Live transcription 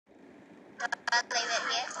I'll leave it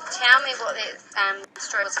here. Tell me what that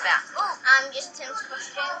story was about. Just Tim's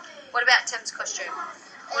costume. What about Tim's costume?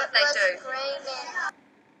 What did they do? It was green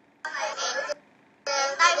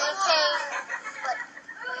and they came what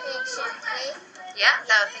he should be. Yeah,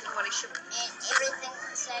 they were thinking what he should be. And everything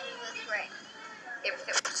started with green.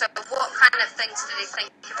 Everything. So what kind of things did he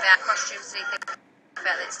think about costumes? Did he think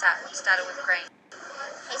about that started with green?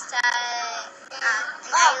 He started an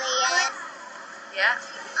alien. Yeah.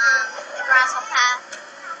 The grasshopper.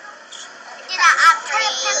 Did a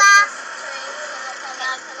caterpillar.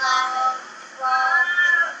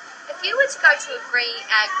 If you were to go to a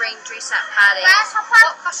green dress-up party, Grasshopper.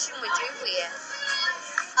 what costume would you wear?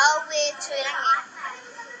 I'll wear turangi.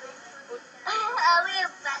 I'll wear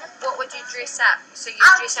a butterfly. What would you dress up? So you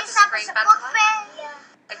dress up as a green butterfly?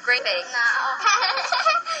 A green bee? No.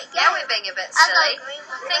 Now we're being a bit I'll go silly. green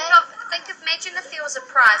Imagine if there was a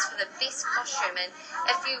prize for the best costume, and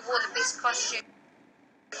if you wore the best costume,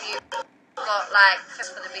 you got like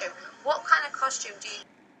first for the bedroom. What kind of costume do you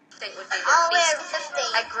think would be the I'll wear best?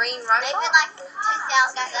 50. A green robot? Maybe like 2,000.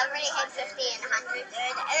 Guys, I've already had 50 and 100.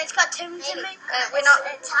 And it's got Tim's in it. We're not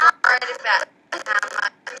worried about how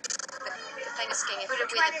much. The thing is, if you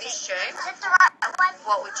would wear the best shoe, Is it the right one?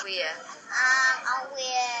 what would you wear? I'll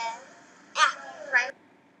wear green.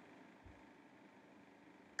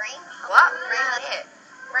 Green? What? Rainbow. Yeah.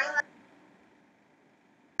 Rainbow.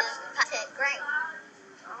 Green.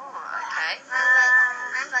 Oh, okay.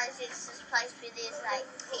 Rainbow is just this place where there's like.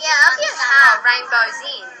 Yeah, I'll be a Oh, Rainbow's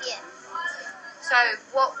End. Yeah. So,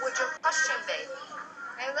 what would your costume be?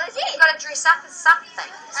 Rainbow's You've End. got to dress up as something.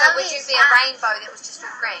 So, I'll would be you a be a shark. rainbow that was just all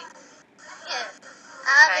green? Yeah.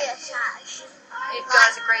 I'll Okay. be a shark. You'd go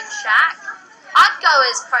as a green shark? I'd go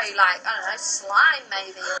as probably like, I don't know, slime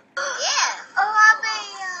maybe. Yeah. Oh,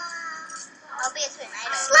 I'll be a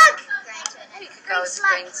tornado. Slug. Green tornado. You could go as a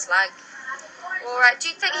green slug. Alright, do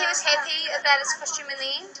you think he was happy about his costume in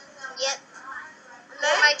the end? Yep.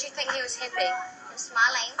 What made you think he was happy? I'm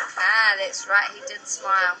smiling. Ah, that's right, he did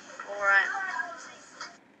smile. Alright.